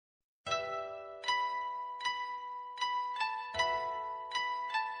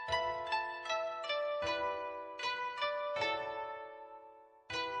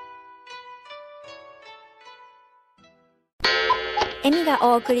エミが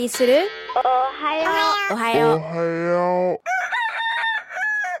お送りするおは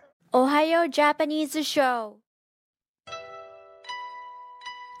ようジャパニーズショー。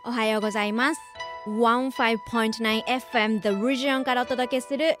おはようございます。 15.9FM The Region からお届け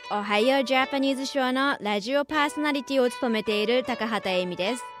するおはようジャパニーズショーのラジオパーソナリティを務めている高畑恵美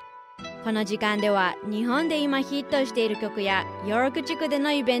です。この時間では日本で今ヒットしている曲やヨーク地区で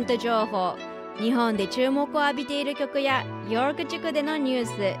のイベント情報、日本で注目を浴びている曲やヨーク地区でのニュ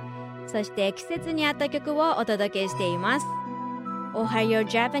ース、そして季節に合った曲をお届けしています。おはよう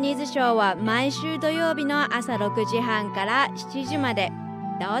ジャパニーズショーは毎週土曜日の朝6時半から7時まで、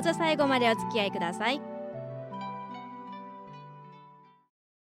どうぞ最後までお付き合いください。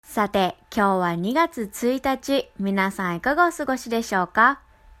さて、今日は2月1日、皆さんいかがお過ごしでしょうか。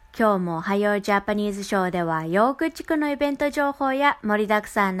今日もおはようジャパニーズショーではヨーク地区のイベント情報や盛りだく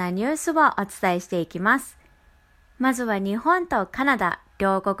さんなニュースをお伝えしていきます。まずは日本とカナダ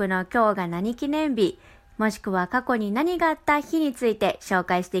両国の今日が何記念日、もしくは過去に何があった日について紹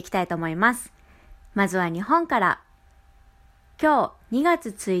介していきたいと思います。まずは日本から。今日2月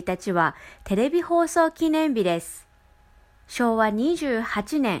1日はテレビ放送記念日です。昭和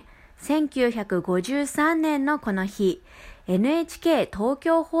28年、1953年のこの日、NHK 東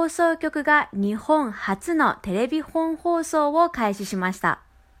京放送局が日本初のテレビ本放送を開始しました。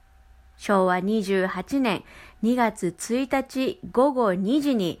昭和28年2月1日午後2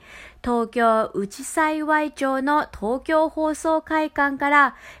時に東京内幸町の東京放送会館か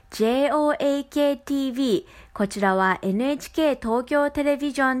ら JOAKTV、 こちらは NHK 東京テレ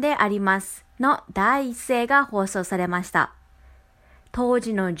ビジョンでありますの第一声が放送されました。当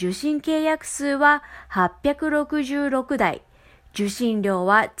時の受信契約数は866台、受信料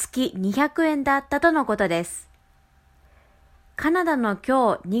は月200円だったとのことです。カナダの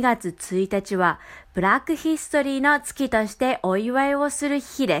今日2月1日はブラックヒストリーの月としてお祝いをする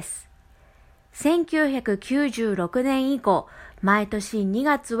日です。1996年以降、毎年2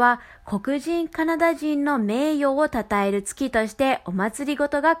月は黒人カナダ人の名誉を称える月としてお祭りご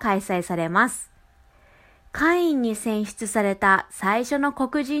とが開催されます。会員に選出された最初の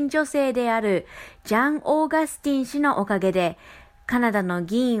黒人女性であるジャン・オーガスティン氏のおかげで、カナダの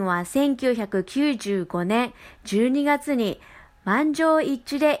議員は1995年12月に満場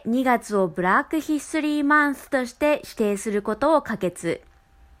一致で2月をブラックヒストリーマンスとして指定することを可決。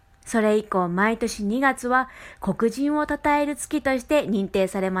それ以降毎年2月は黒人を称える月として認定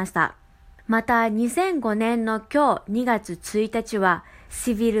されました。また2005年の今日2月1日は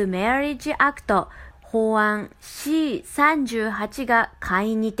シビル・メアリッジ・アクト法案 C38 が下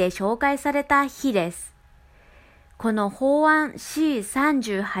院にて紹介された日です。この法案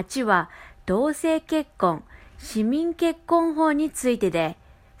C38 は同性結婚、市民結婚法についてで、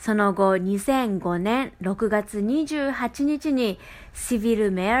その後2005年6月28日にシビ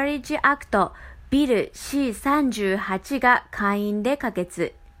ル・メアリッジ・アクトビル C38 が下院で可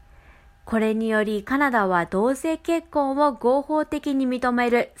決。これによりカナダは同性結婚を合法的に認め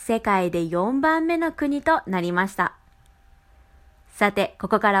る世界で4番目の国となりました。さて、こ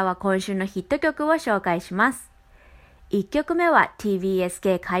こからは今週のヒット曲を紹介します。1曲目は TBS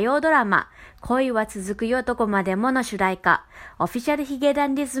系歌謡ドラマ恋は続くよどこまでもの主題歌オフィシャルヒゲダ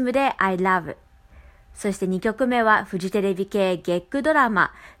ンディズムで I Love。 そして2曲目はフジテレビ系月9ドラ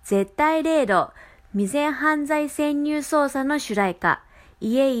マ絶対零度未然犯罪潜入捜査の主題歌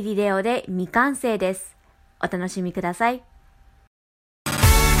家入レオで未完成です。お楽しみください。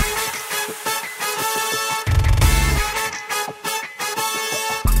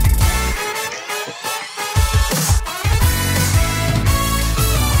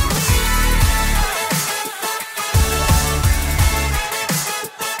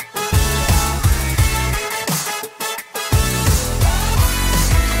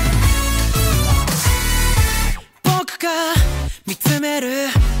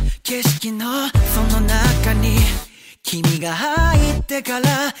景色のその中に君が入ってか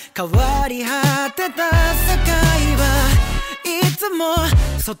ら変わり果てた世界はいつも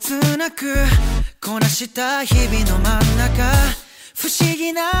そつなくこなした日々の真ん中、不思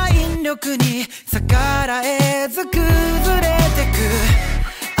議な引力に逆らえず崩れてく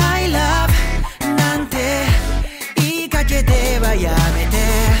I love なんて言いかけてはやめて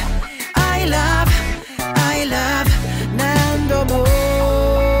I love 何度も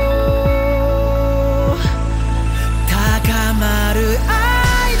高まる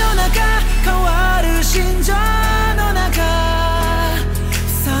愛の中変わる心情の中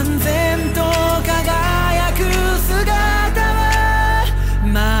燦然と輝く姿は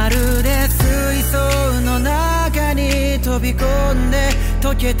まるで水槽の中に飛び込んで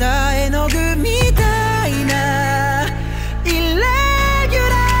溶けた絵の具みたいなイレ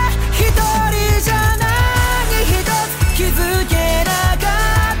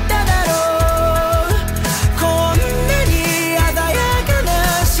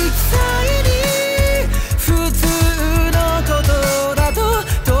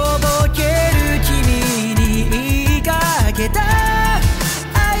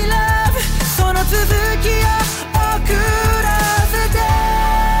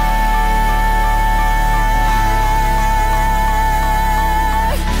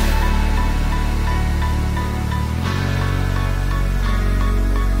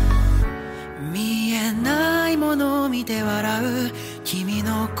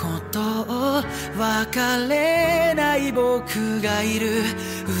僕がいる。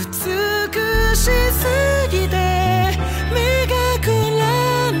美しすぎて目がく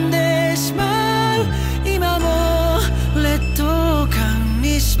らんでしまう。今も劣等感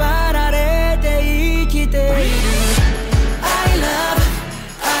に縛られて生きている。 I love,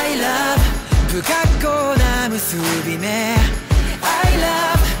 I love 不格好な結び目。 I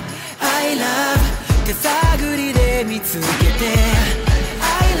love, I love 手探りで見つけて。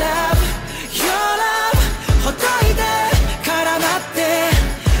 I love, your love ほっといて絡まって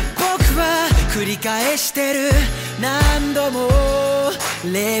僕は繰り返してる。何度も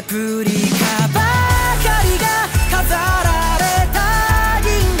レプリカばかりが飾られた銀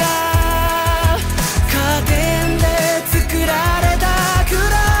河。カーテンで作られた暗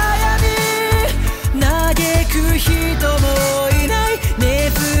闇。嘆く人もいないネ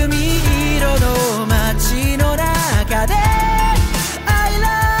ズミ色の街の中で。 I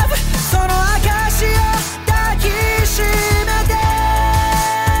love その証を抱きしめて。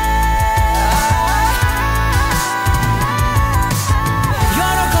喜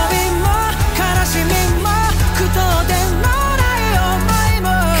びも悲しみも苦闘でもない思いも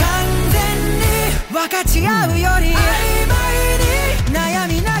完全に分かち合うより曖昧に悩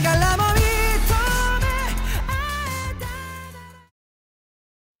みながらも認め合え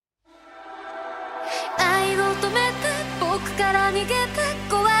た。愛を止めて僕から逃げて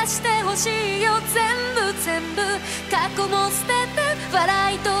壊してほしいよ。全部全部過去も捨てて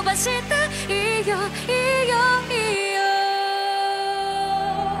笑い飛ばしていいよいいよいいよ。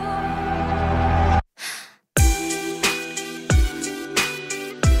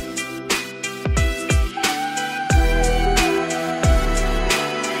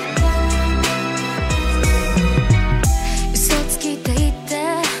嘘つきって言って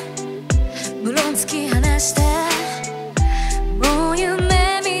無論突き放して。もう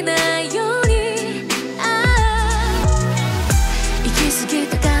夢見ないように。行き過ぎ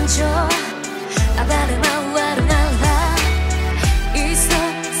た感情暴れ回るならいっそ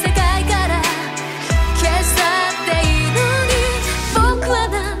世界から消さっていいのに。僕は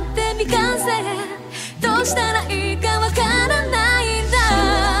なんて未完成。どうしたらいいかわからないんだ。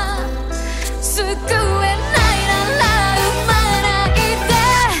救えないなら生まないで。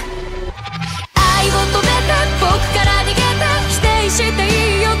愛を止めて僕から逃げて否定してい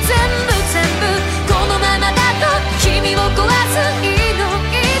いよ。全部全部このままだと君を壊す。いいのい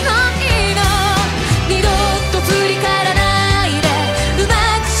いのいいの。二度と振り返らないでうま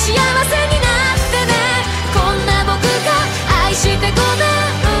く幸せになってね。こんな僕が愛してごめん。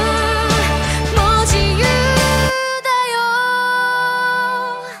もう自由だよ。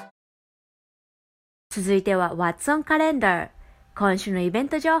続いては What's on Calendar。今週のイベン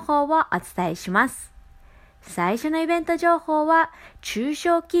ト情報をお伝えします。最初のイベント情報は中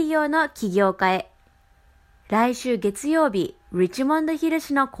小企業の起業家へ。来週月曜日、リチモンドヒル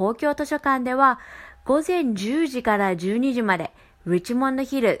市の公共図書館では午前10時から12時までリチモンド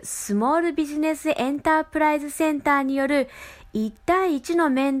ヒルスモールビジネスエンタープライズセンターによる1対1の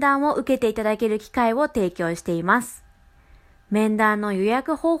面談を受けていただける機会を提供しています。面談の予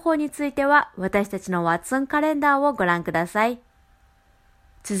約方法については私たちの What's on Calendar をご覧ください。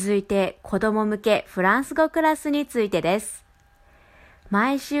続いて子供向けフランス語クラスについてです。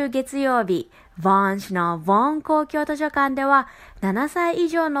毎週月曜日、ヴォン市のヴォン公共図書館では7歳以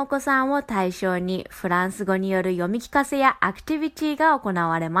上のお子さんを対象にフランス語による読み聞かせやアクティビティが行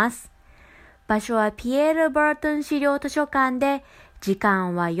われます。場所はピエール・バートン資料図書館で、時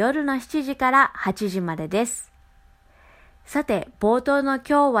間は夜の7時から8時までです。さて、冒頭の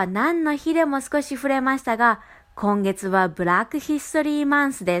今日は何の日でも少し触れましたが、今月はブラックヒストリーマ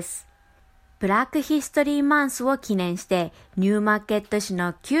ンスです。ブラックヒストリーマンスを記念して、ニューマーケット市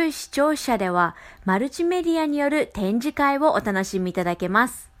の旧市庁舎では、マルチメディアによる展示会をお楽しみいただけま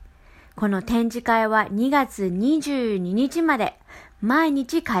す。この展示会は2月22日まで、毎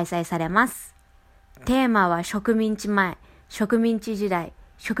日開催されます。テーマは植民地前、植民地時代、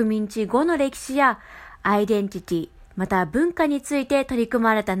植民地後の歴史や、アイデンティティ、また文化について取り組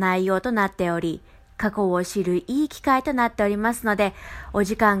まれた内容となっており、過去を知るいい機会となっておりますので、お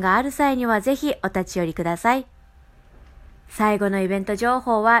時間がある際にはぜひお立ち寄りください。最後のイベント情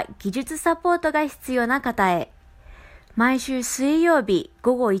報は技術サポートが必要な方へ。毎週水曜日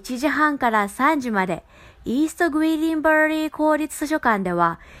午後1時半から3時まで、イーストグリーンバリー公立図書館で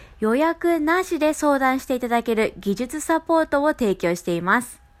は予約なしで相談していただける技術サポートを提供していま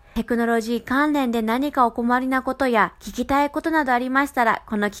す。テクノロジー関連で何かお困りなことや聞きたいことなどありましたら、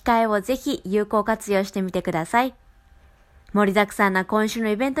この機会をぜひ有効活用してみてください。盛りだくさんな今週の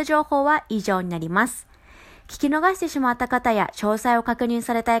イベント情報は以上になります。聞き逃してしまった方や詳細を確認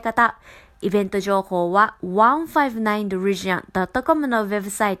されたい方、イベント情報は 159theregion.com のウェブ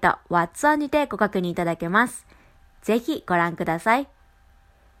サイト What's On にてご確認いただけます。ぜひご覧ください。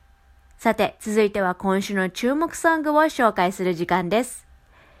さて、続いては今週の注目ソングを紹介する時間です。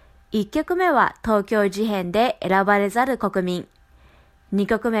1曲目は東京事変で選ばれざる国民。2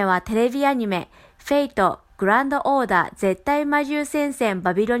曲目はテレビアニメフェイトグランドオーダー絶対魔獣戦線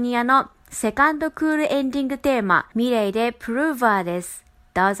バビロニアのセカンドクールエンディングテーマミレイでプルーバーです。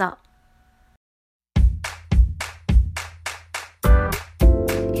どうぞ。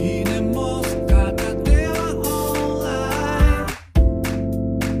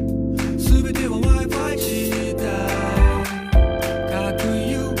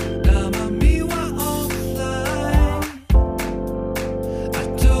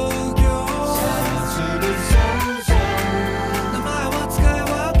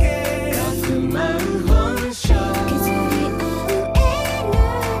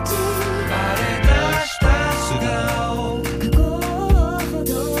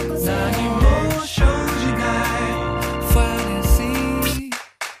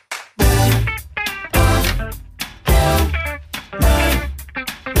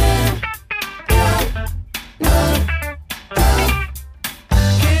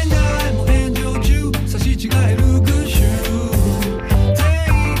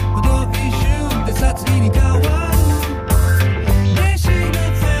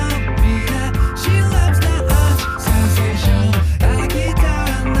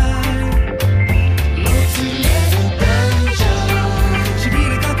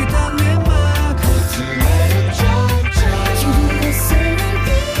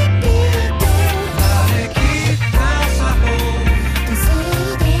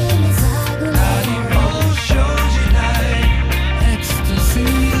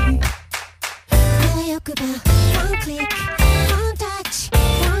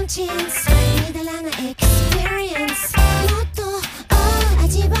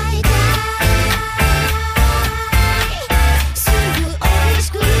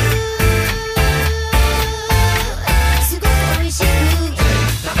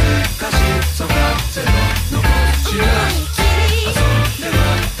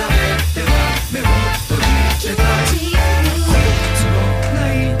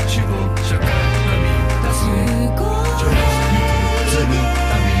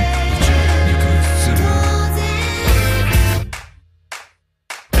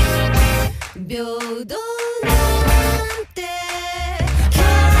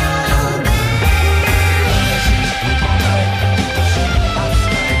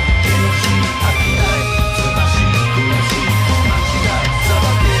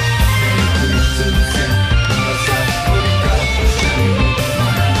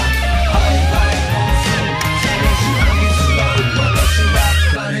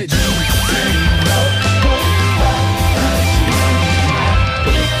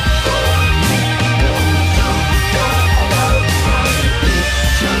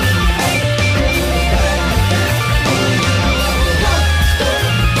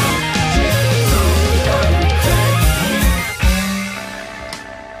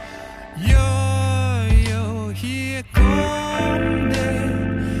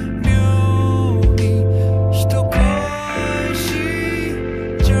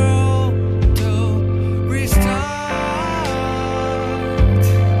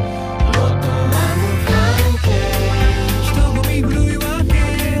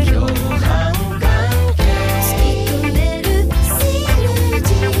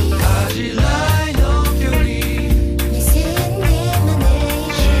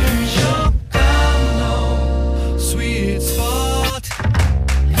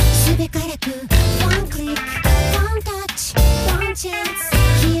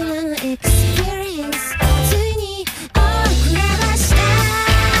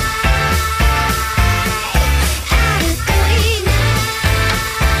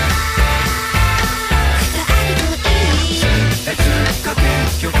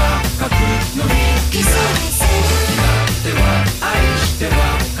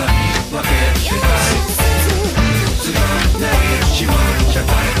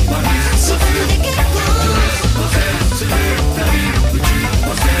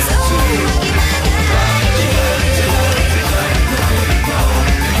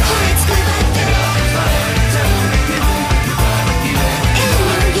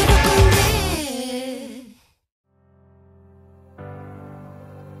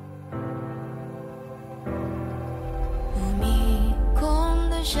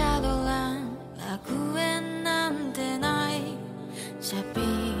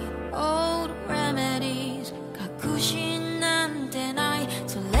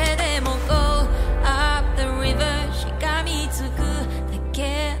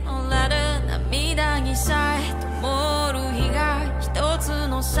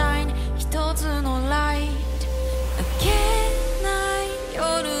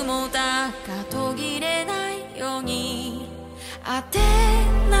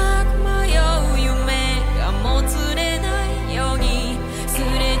なく迷う夢がもつれないようにすれ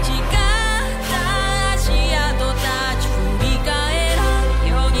違った足跡たち振り返らん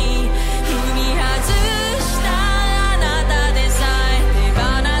ように踏み外したあなたでさえ手放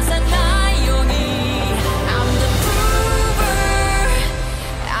さないように I'm the prover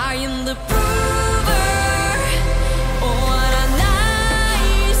I am the prover 終わらな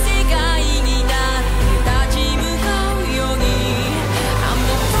い世界にだって立ち向かうように I'm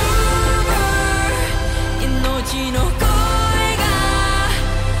the prover 命の声が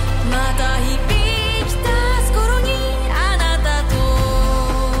また響き出す頃にあなたと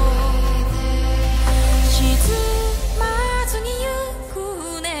沈まずに行く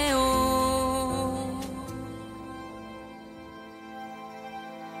船を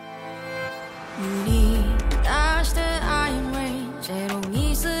売り出して I'm rain ゼロ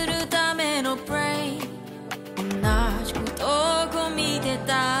にするための pray 同じことを見て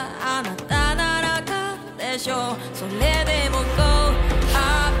たあなたならかでしょうそれでも Go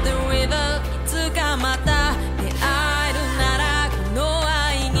up the river いつかまた出会えるならこの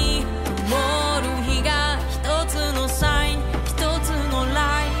愛に灯る日が一つのサイン一つのラ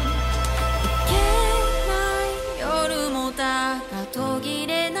インいけない夜もだが途切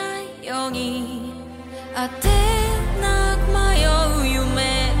れないように当てなく迷う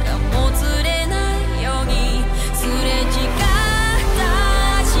夢がもつれないようにすれ違った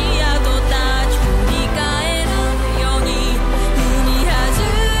足跡たち振り返らんように踏み外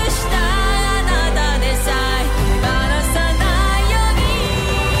したあなたでさえ手放さないように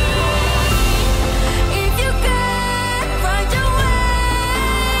If you can find your way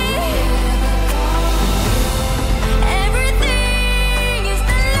Everything is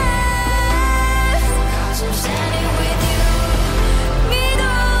the last Cause I'm standing with you 二度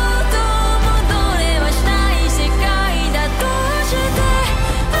と戻れはしない世界だとして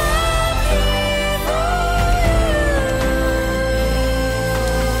I'm here for you I live for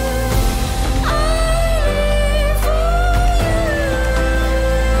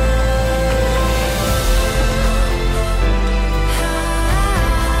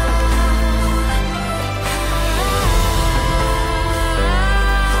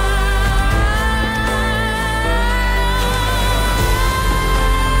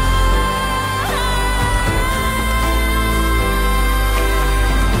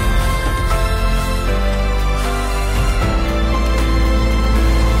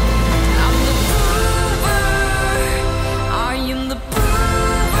I'm the prover I am the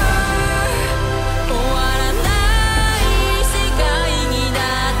prover 終わらない世界にだ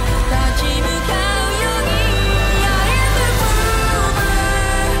って立ち向かうように I am the prover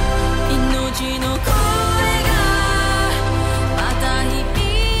命の声がまた響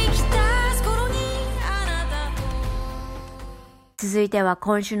き出す頃にあなたと続いては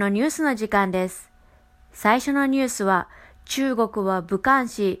今週のニュースの時間です。最初のニュースは、中国は武漢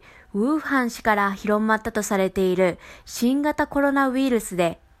市、ウーハン市から広まったとされている新型コロナウイルス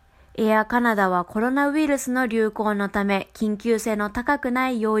で、エアカナダはコロナウイルスの流行のため緊急性の高くな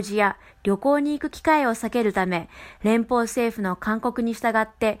い用事や旅行に行く機会を避けるため、連邦政府の勧告に従っ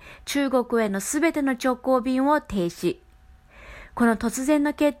て中国へのすべての直行便を停止。この突然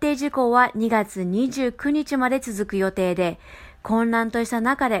の決定事項は2月29日まで続く予定で、混乱とした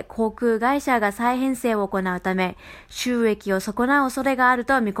中で航空会社が再編成を行うため、収益を損なう恐れがある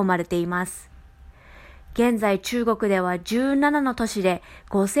と見込まれています。現在中国では17の都市で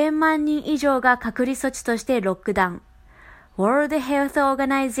5000万人以上が隔離措置としてロックダウン。World Health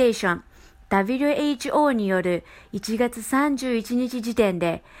Organization WHO による1月31日時点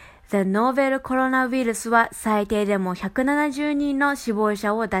で、The Novel Coronavirus は最低でも170人の死亡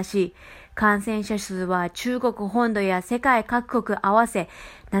者を出し、感染者数は中国本土や世界各国合わせ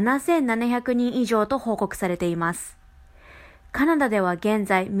7700人以上と報告されています。カナダでは現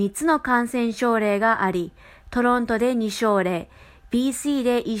在3つの感染症例があり、トロントで2症例、BC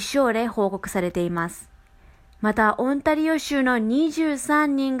で1症例報告されています。また、オンタリオ州の23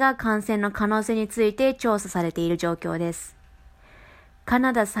人が感染の可能性について調査されている状況です。カ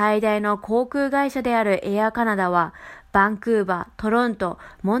ナダ最大の航空会社であるエアカナダは、バンクーバー、トロント、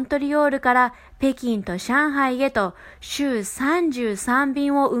モントリオールから北京と上海へと週33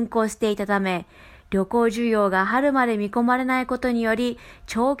便を運航していたため、旅行需要が春まで見込まれないことにより、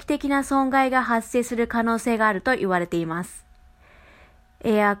長期的な損害が発生する可能性があると言われています。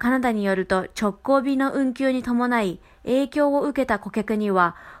エアカナダによると直行便の運休に伴い影響を受けた顧客に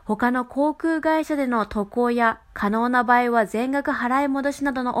は他の航空会社での渡航や可能な場合は全額払い戻し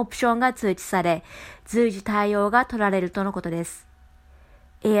などのオプションが通知され随時対応が取られるとのことです。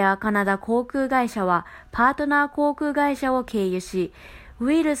エアカナダ航空会社はパートナー航空会社を経由し、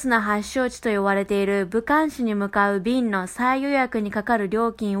ウイルスの発祥地と言われている武漢市に向かう便の再予約にかかる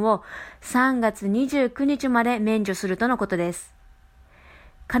料金を3月29日まで免除するとのことです。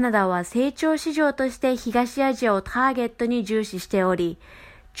カナダは成長市場として東アジアをターゲットに重視しており、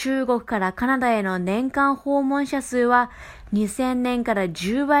中国からカナダへの年間訪問者数は2000年から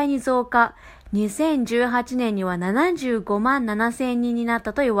10倍に増加、2018年には75万7000人になっ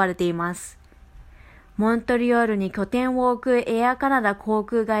たと言われています。モントリオールに拠点を置くエアカナダ航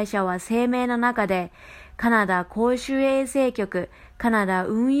空会社は声明の中で、カナダ公衆衛生局、カナダ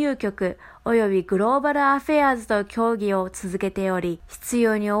運輸局およびグローバルアフェアーズと協議を続けており、必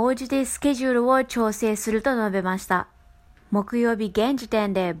要に応じてスケジュールを調整すると述べました。木曜日現時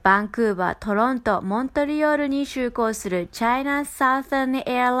点でバンクーバー、トロント、モントリオールに就航する China Southern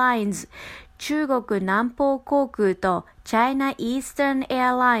Airlines、中国南方航空と China Eastern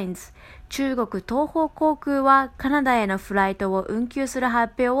Airlines、中国東方航空はカナダへのフライトを運休する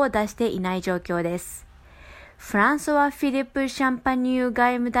発表を出していない状況です。フランソワ・フィリップ・シャンパニュー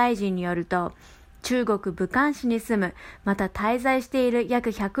外務大臣によると、中国武漢市に住む、また滞在している約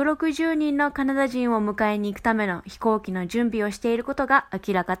160人のカナダ人を迎えに行くための飛行機の準備をしていることが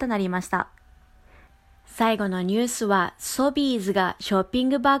明らかとなりました。最後のニュースは、ソビーズがショッピン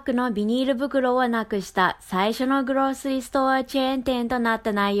グバッグのビニール袋をなくした最初のグロースリーストアチェーン店となっ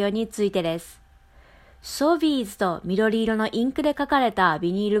た内容についてです。ソビーズと緑色のインクで書かれた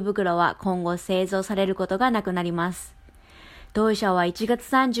ビニール袋は今後製造されることがなくなります。同社は1月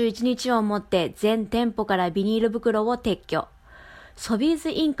31日をもって全店舗からビニール袋を撤去。ソビーズ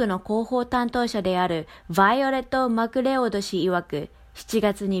インクの広報担当者であるバイオレット・マクレオド氏曰く、7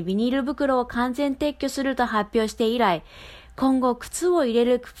月にビニール袋を完全撤去すると発表して以来、今後靴を入れ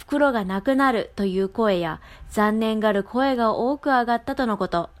る袋がなくなるという声や残念がる声が多く上がったとのこ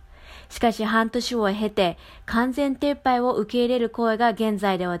と。しかし半年を経て完全撤廃を受け入れる声が現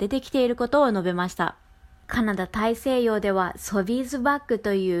在では出てきていることを述べました。カナダ大西洋ではソビーズバッグ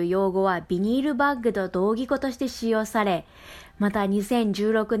という用語はビニールバッグと同義語として使用され、また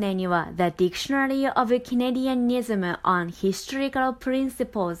2016年には The Dictionary of Canadianism on Historical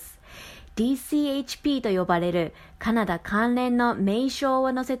Principles DCHP と呼ばれるカナダ関連の名称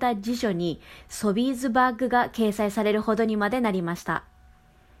を載せた辞書にソビーズバッグが掲載されるほどにまでなりました。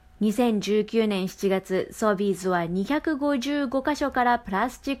2019年7月、ソビーズは255カ所からプラ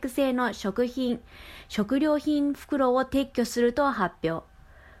スチック製の食料品袋を撤去すると発表。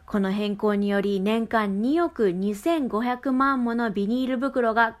この変更により年間2億2500万ものビニール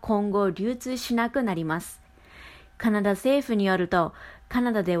袋が今後流通しなくなります。カナダ政府によると、カ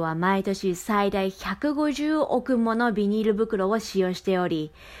ナダでは毎年最大150億ものビニール袋を使用してお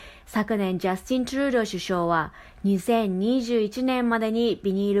り、昨年ジャスティン・トゥルードー首相は2021年までに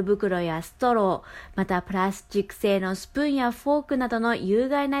ビニール袋やストロー、またプラスチック製のスプーンやフォークなどの有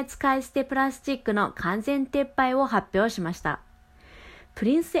害な使い捨てプラスチックの完全撤廃を発表しました。プ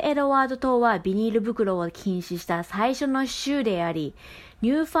リンスエドワード島はビニール袋を禁止した最初の州であり、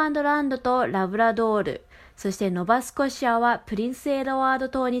ニューファンドランドとラブラドール、そしてノバスコシアはプリンスエドワード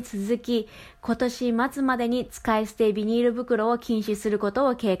島に続き、今年末までに使い捨てビニール袋を禁止すること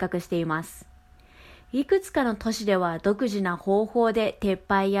を計画しています。いくつかの都市では独自な方法で撤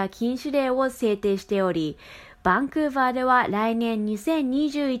廃や禁止令を制定しており、バンクーバーでは来年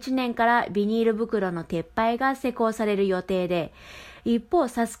2021年からビニール袋の撤廃が施行される予定で、一方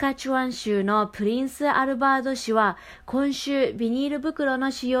サスカチュワン州のプリンスアルバード市は今週ビニール袋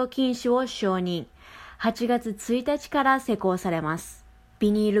の使用禁止を承認。8月1日から施行されます。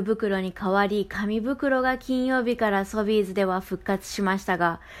ビニール袋に代わり紙袋が金曜日からソビーズでは復活しました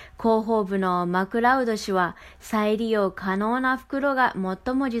が、広報部のマクラウド氏は再利用可能な袋が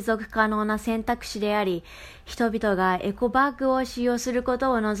最も持続可能な選択肢であり、人々がエコバッグを使用するこ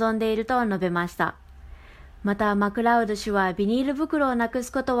とを望んでいると述べました。またマクラウド氏はビニール袋をなく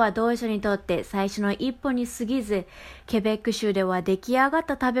すことは同社にとって最初の一歩に過ぎず、ケベック州では出来上がっ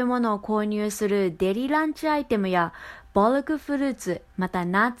た食べ物を購入するデリランチアイテムやボルクフルーツ、また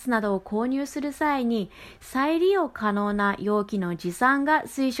ナッツなどを購入する際に再利用可能な容器の持参が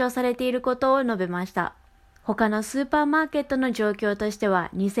推奨されていることを述べました。他のスーパーマーケットの状況としては、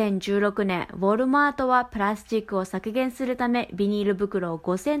2016年ウォルマートはプラスチックを削減するためビニール袋を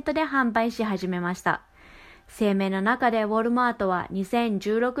5セントで販売し始めました。声明の中でウォルマートは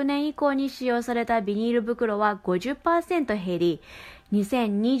2016年以降に使用されたビニール袋は 50% 減り、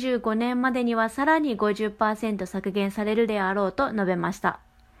2025年までにはさらに 50% 削減されるであろうと述べました。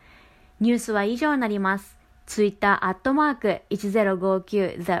ニュースは以上になります。Twitter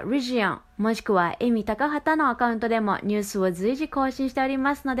 @1059 The Region もしくはエミ高畑のアカウントでもニュースを随時更新しており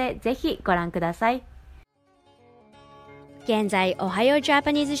ますので、ぜひご覧ください。現在、Ohayo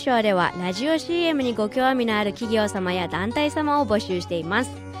Japanese Show ではラジオ CM にご興味のある企業様や団体様を募集していま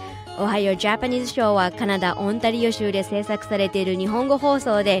す。Ohayo Japanese Show はカナダ・オンタリオ州で制作されている日本語放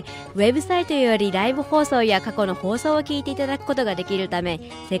送で、ウェブサイトよりライブ放送や過去の放送を聞いていただくことができるため、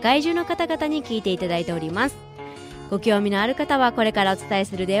世界中の方々に聞いていただいております。ご興味のある方はこれからお伝え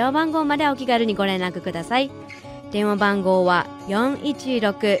する電話番号までお気軽にご連絡ください。電話番号は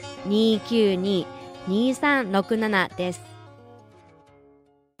 416-292-2367 です。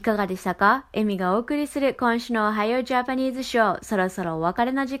いかがでしたか？エミがお送りする今週の Ohayo Japanese Show、そろそろお別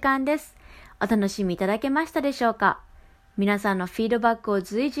れの時間です。お楽しみいただけましたでしょうか？皆さんのフィードバックを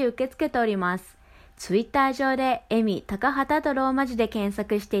随時受け付けております。ツイッター上でエミ高畑とローマ字で検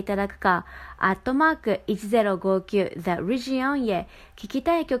索していただくか、@1059 The Region へ聞き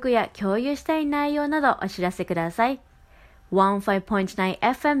たい曲や共有したい内容などお知らせください。15.9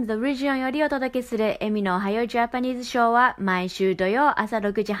 FM The Region よりお届けするエミの Ohayo Japanese Show は毎週土曜朝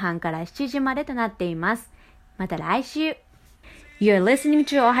6時半から7時までとなっています。また来週。You're listening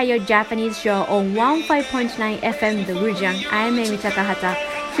to Ohayo Japanese Show on 15.9 FM The Region. I am Emi Takahata.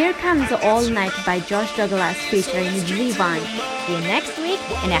 Here comes All Night by Josh Douglas featuring Levine. See you next week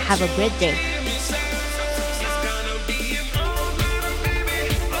and have a great day.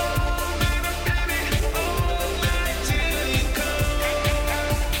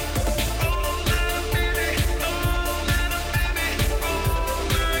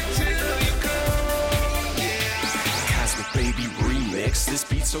 This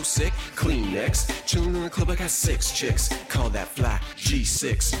beat so sick, Kleenex. Chillin' in the club, I got 6 chicks. Call that fly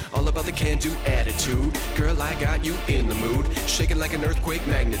G6. All about the can-do attitude. Girl, I got you in the mood. Shaking like an earthquake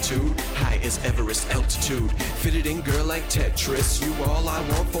magnitude. High as Everest altitude. Fitted in, girl, like Tetris. You all I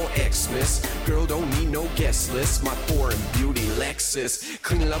want for Xmas. Girl, don't need no guest list. My foreign beauty Lexus.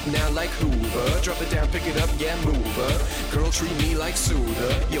 Clean it up now like Hoover. Drop it down, pick it up, yeah, move her. Girl, treat me like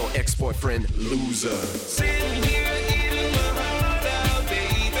Suda. Your ex-boyfriend, loser. Sitting here eating my heart out,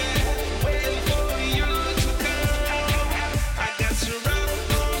 baby. Waiting for you to come. I got you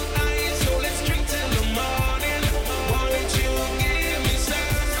up on ice, so let's drink till the morning. Why don't you give me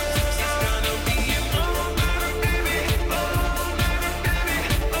some? It's gonna be an all night, baby. All night,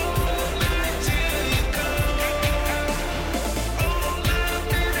 baby. All night till you come. All night,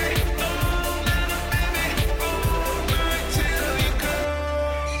 baby. All night, baby. All night till you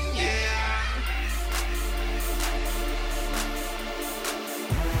come. Yeah.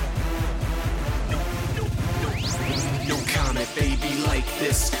 No comment, baby, like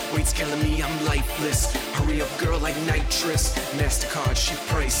this. Weight's killing me, I'm lifeless. Hurry up, girl, like nitrous. MasterCard, she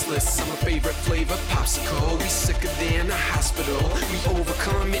priceless. I'm a favorite flavor, popsicle. We sicker than a hospital. We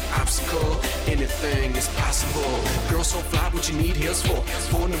overcome an obstacle. Anything is possible. Girl, so fly, what you need, here's for.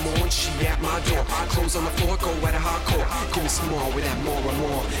 4 in the morning, she at my door. Clothes on the floor, go at a hardcore. Give me some more with that more and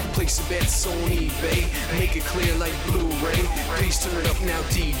more. Place a bets on eBay. Make it clear like Blu-ray. Please turn it up now,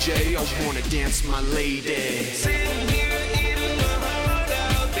 DJ. I wanna dance, my lady. Sitting here eating my heart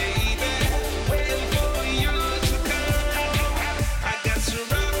out, baby. Waiting for you to come. I got you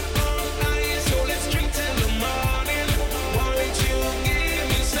up on ice, so let's drink till the morning. Why don't you give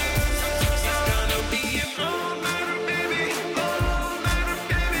me some? It's gonna be an all night, baby. All night,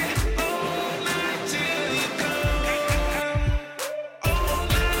 baby. All night till you come. All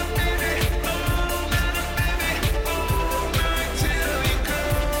night, baby. All night, baby. All night till you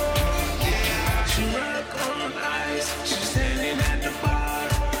come. Yeah, she rock on ice. She's standing at the bar.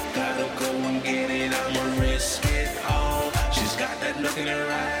 Gotta go and get it. I'ma risk it all. She's got that look in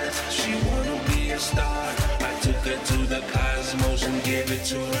her eyes. She wanna be a star. I took her to the cosmos and gave it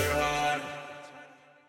to